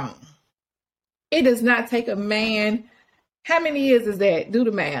something wrong. It does not take a man. How many years is that? Do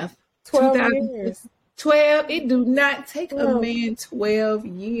the math. 12 years. 12. It do not take a 12. man 12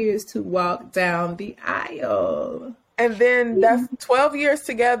 years to walk down the aisle. And then that's 12 years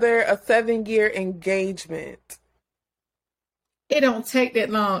together, a 7-year engagement. It don't take that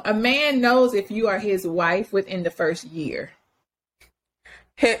long. A man knows if you are his wife within the first year.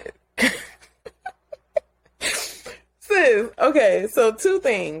 Sis, okay, so two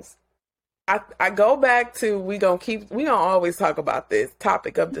things. I go back to we gonna always talk about this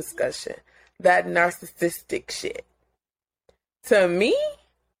topic of discussion, that narcissistic shit. To me,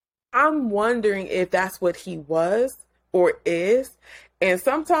 I'm wondering if that's what he was or is. And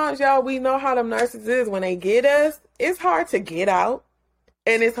sometimes, y'all, we know how them narcissists is. When they get us, it's hard to get out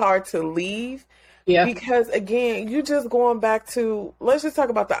and it's hard to leave. Yeah. Because again, you just going back to, let's just talk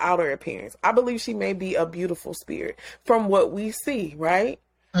about the outer appearance. I believe she may be a beautiful spirit from what we see, right?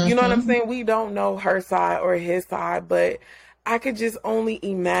 You know what I'm saying? We don't know her side or his side, but I could just only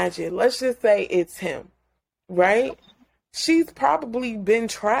imagine. Let's just say it's him, right? She's probably been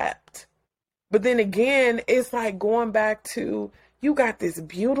trapped. But then again, it's like going back to, you got this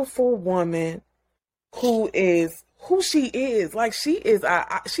beautiful woman who is who she is. Like she's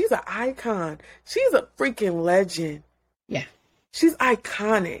an icon. She's a freaking legend. Yeah. She's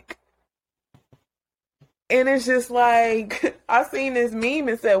iconic. And it's just like, I seen this meme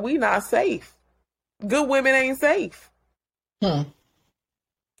and said, we not safe. Good women ain't safe.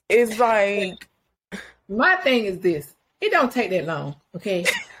 It's like, my thing is this. It don't take that long, okay?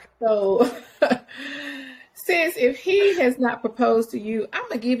 So, sis, if he has not proposed to you, I'm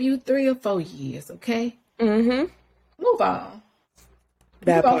going to give you 3 or 4 years, okay? mm-hmm. Move on.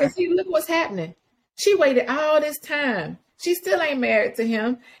 That Move on. part. See, look what's happening. She waited all this time. She still ain't married to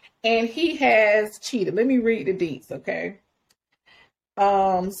him, and he has cheated. Let me read the deets, okay?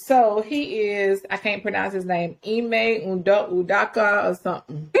 So he is, I can't pronounce his name, Ime Udaka or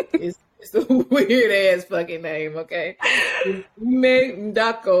something. It's a weird ass fucking name, okay? Ime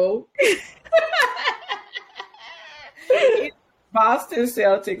Udako. Boston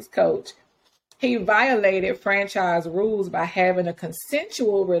Celtics coach. He violated franchise rules by having a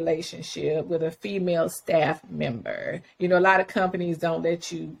consensual relationship with a female staff member. You know, a lot of companies don't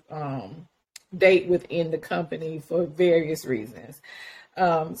let you date within the company for various reasons.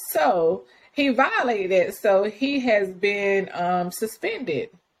 So he violated it. So he has been suspended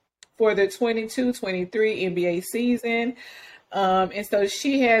for the 22-23 NBA season. And so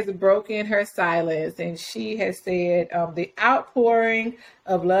she has broken her silence, and she has said, the outpouring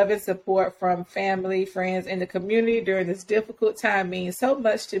of love and support from family, friends, and the community during this difficult time means so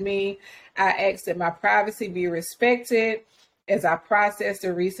much to me. I ask that my privacy be respected as I process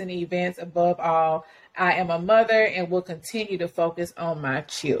the recent events. Above all, I am a mother and will continue to focus on my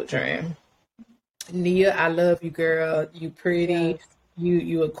children. Nia, I love you, girl. You pretty. Yes.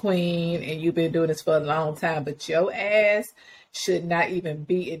 You a queen, and you've been doing this for a long time, but your ass should not even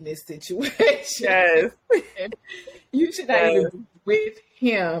be in this situation. Yes. You should not even be with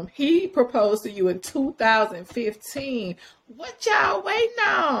him. He proposed to you in 2015. What y'all waiting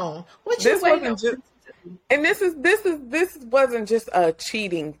on? What you waiting on? And this wasn't just a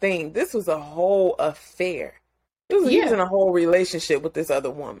cheating thing. This was a whole affair. He was in a whole relationship with this other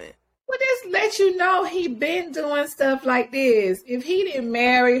woman. Well, this let you know he been doing stuff like this. If he didn't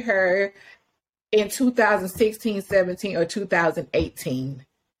marry her in 2016, 17, or 2018,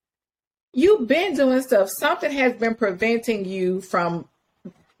 you've been doing stuff. Something has been preventing you from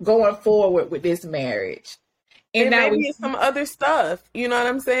going forward with this marriage. And now maybe it's some other stuff. You know what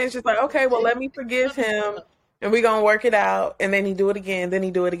I'm saying? It's just like, okay, well, let me forgive him, and we're going to work it out. And then he do it again, then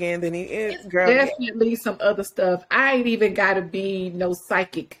he do it again, then it's definitely some other stuff. I ain't even got to be no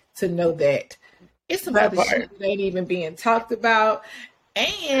psychic to know that. It's some other shit that ain't even being talked about.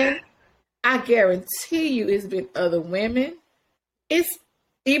 And I guarantee you it's been other women. It's,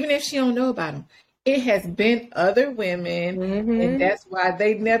 even if she don't know about them, it has been other women, and that's why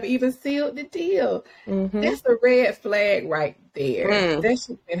they never even sealed the deal. That's a red flag right there. That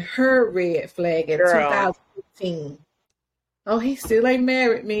should have been her red flag in 2015. Oh, he still ain't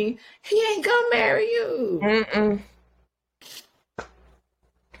married me. He ain't gonna marry you.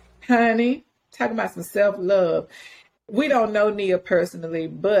 Honey, talking about some self-love. We don't know Nia personally,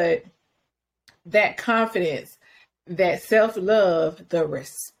 but that confidence, that self-love, the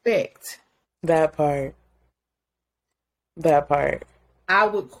respect. That part. I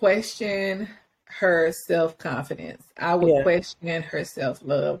would question her self-confidence. I would question her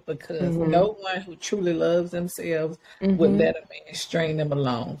self-love, because no one who truly loves themselves would let a man string them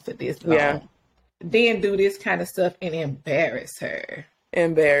along for this long. Yeah. Then do this kind of stuff and embarrass her.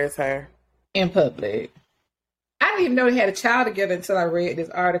 In public. I didn't even know they had a child together until I read this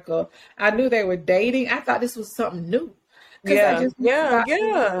article. I knew they were dating. I thought this was something new. Recently,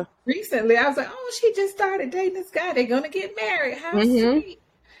 I was like, oh, she just started dating this guy. They're going to get married. How sweet.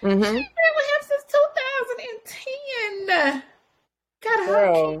 She's been with him since 2010.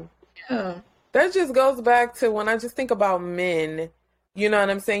 Gotta hug. That just goes back to when I just think about men. You know what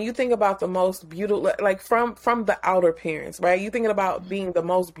I'm saying? You think about the most beautiful, like from the outer appearance, right? You thinking about being the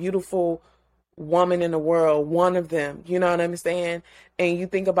most beautiful woman in the world, one of them, you know what I'm saying? And you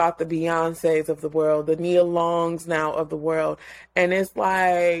think about the Beyoncés of the world, the Nia Longs now of the world, and it's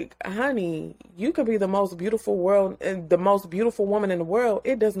like, honey, you could be the most beautiful the most beautiful woman in the world.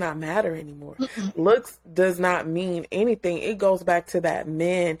 It does not matter anymore. Looks does not mean anything. It goes back to that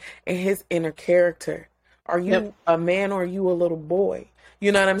man and his inner character. Are you a man or are you a little boy?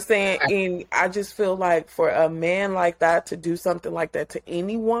 You know what I'm saying? And I just feel like for a man like that to do something like that to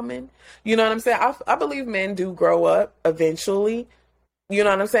any woman, you know what I'm saying? I believe men do grow up eventually. You know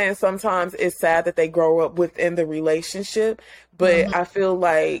what I'm saying? Sometimes it's sad that they grow up within the relationship, but I feel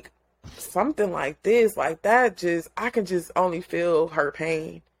like something like this, like that, I can just only feel her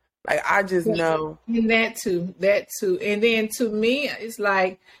pain. Like, I just know. And that too. And then to me, it's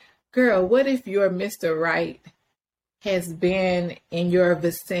like, girl, what if your Mr. Right has been in your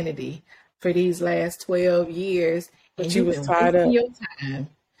vicinity for these last 12 years and you was tied up? Your time.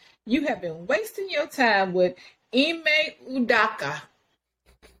 You have been wasting your time with Ime Udaka.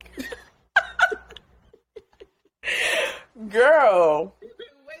 Girl. You've been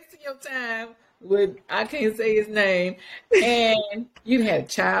wasting your time with, I can't say his name, and you had a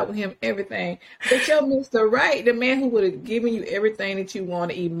child with him, everything. But your Mr. Right, the man who would have given you everything that you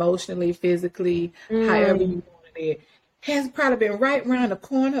wanted emotionally, physically, however you wanted it, has probably been right around the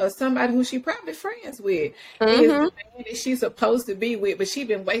corner, or somebody who she probably friends with. Is the man that she's supposed to be with, but she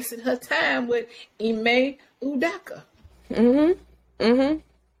been wasting her time with Ime Udaka.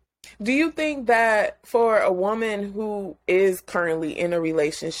 Do you think that for a woman who is currently in a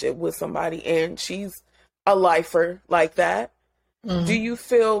relationship with somebody and she's a lifer like that, do you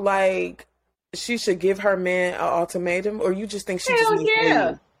feel like she should give her man an ultimatum, or you just think she just needs to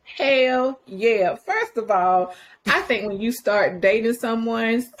leave? Hell yeah. First of all, I think when you start dating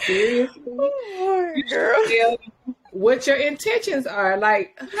someone seriously, you should tell them what your intentions are.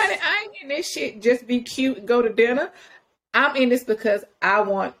 Like, honey, I ain't in this shit just be cute and go to dinner. I'm in this because I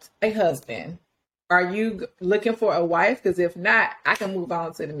want a husband. Are you looking for a wife? Because if not, I can move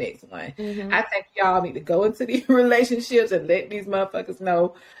on to the next one. I think y'all need to go into these relationships and let these motherfuckers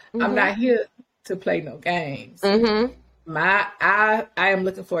know I'm not here to play no games. I am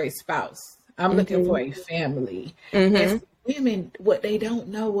looking for a spouse. I'm looking for a family. And women, what they don't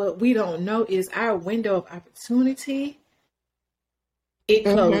know, what we don't know, is our window of opportunity. It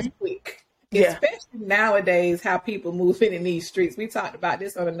closed quick. Yeah. Especially nowadays, how people move in these streets. We talked about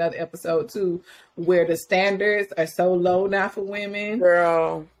this on another episode too, where the standards are so low now for women.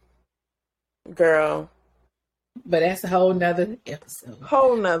 Girl. But that's a whole nother episode.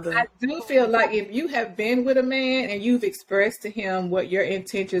 I do feel like if you have been with a man and you've expressed to him what your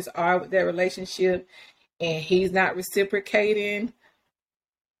intentions are with that relationship and he's not reciprocating,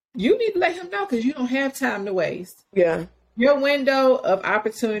 you need to let him know, because you don't have time to waste. Yeah. Your window of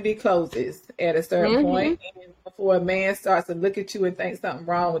opportunity closes at a certain point, and before a man starts to look at you and think something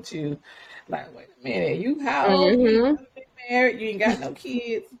wrong with you, like, wait a minute, you how old? You never been married? You ain't got no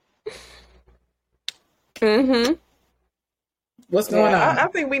kids. What's going on? I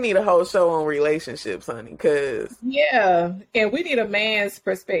think we need a whole show on relationships, honey, because and we need a man's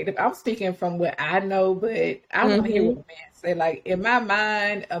perspective. I'm speaking from what I know, but I want to hear what a man say. Like, in my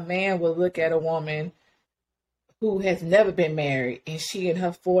mind, a man will look at a woman who has never been married and she in her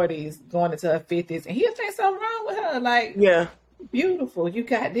 40s going into her 50s, and he'll think something wrong with her. Like, beautiful, you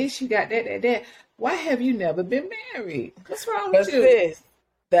got this, you got that. Why have you never been married? What's wrong with you?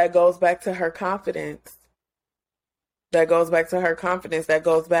 That goes back to her confidence. That goes back to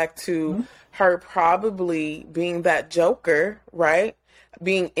her probably being that joker, right?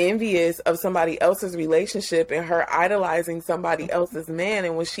 Being envious of somebody else's relationship and her idolizing somebody else's man.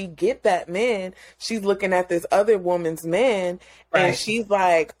 And when she get that man, she's looking at this other woman's man, and she's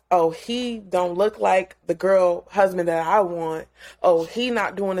like, oh, he don't look like the husband that I want. Oh, he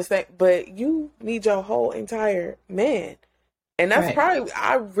not doing the same. But you need your whole entire man. And that's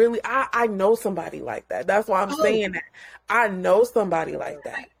probably, I know somebody like that. That's why I'm saying that. I know somebody like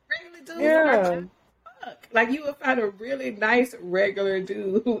that. Yeah. Like, you would find a really nice regular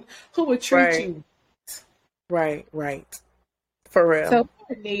dude who would treat you. Right. For real. So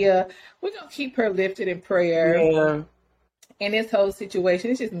for Nia, we're going to keep her lifted in prayer. Yeah. And this whole situation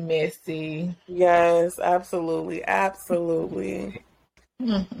is just messy. Yes, absolutely.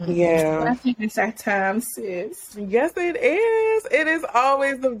 Yeah. I think it's our time, sis. Yes, it is. It is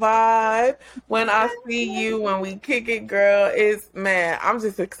always the vibe when I see you, when we kick it, girl. I'm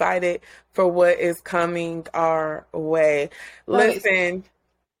just excited for what is coming our way. Listen,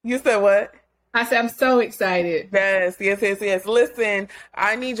 you said what? I said, I'm so excited. Yes. Listen,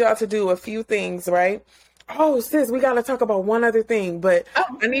 I need y'all to do a few things, right? Oh, sis, we got to talk about one other thing, but Oh,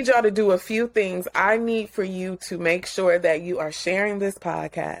 I need y'all to do a few things. I need for you to make sure that you are sharing this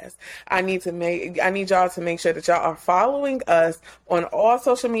podcast. I need y'all to make sure that y'all are following us on all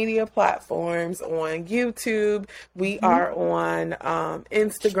social media platforms, on YouTube. We are on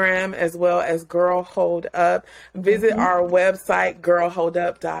Instagram as well as Girl Hold Up. Visit our website,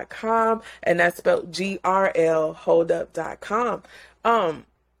 girlholdup.com, and that's spelled GRL holdup.com.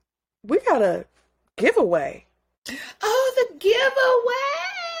 We got a giveaway. oh, the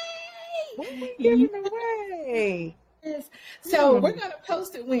What are we giveaway. giving away? Yes. So we're gonna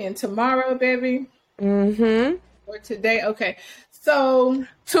post it when? Tomorrow, baby? Mm-hmm. Or today? Okay. So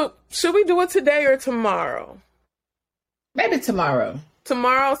So should we do it today or tomorrow? maybe tomorrow.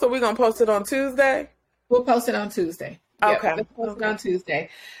 Tomorrow, so we're gonna post it on Tuesday. We'll post it on Tuesday. Yep, Okay. let's post it on Tuesday.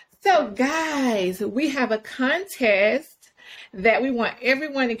 So, guys, we have a contest that we want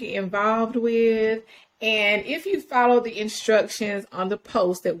everyone to get involved with. And if you follow the instructions on the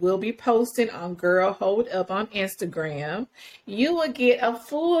post that we'll be posting on Girl Hold Up on Instagram, you will get a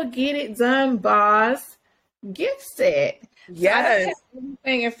full Get It Done Boss gift set. So I don't Yes. have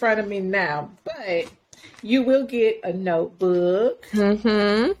anything in front of me now, but you will get a notebook.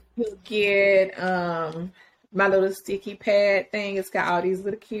 Mm-hmm. You'll get my little sticky pad thing. It's got all these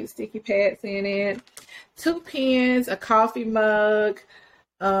little cute sticky pads in it. 2 pens, a coffee mug.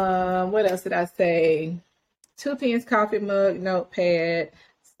 What else did I say? 2 pens, coffee mug, notepad,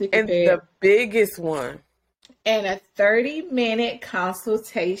 sticky And pad, the biggest one. and a 30-minute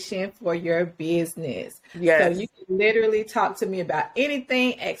consultation for your business. So Yes. you can literally talk to me about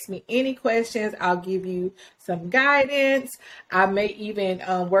anything, ask me any questions. I'll give you some guidance. I may even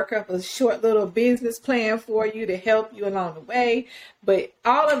work up a short little business plan for you to help you along the way. But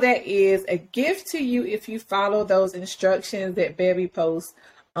all of that is a gift to you if you follow those instructions that Baby posts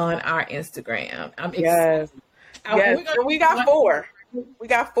on our Instagram. I'm excited. Yes. Yes. And we got 4. We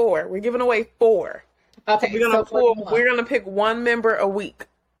got 4. We're giving away 4. Okay, We're gonna pick one member a week.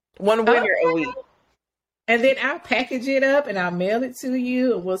 One winner a week. And then I'll package it up and I'll mail it to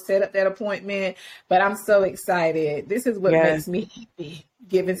you and we'll set up that appointment. But I'm so excited. This is what Yes. makes me happy,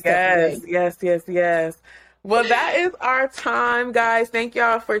 giving stuff Yes, away. yes. Well, that is our time, guys. Thank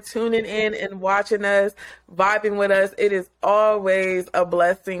y'all for tuning in and watching us, vibing with us. It is always a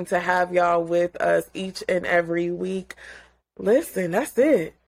blessing to have y'all with us each and every week. Listen, that's it.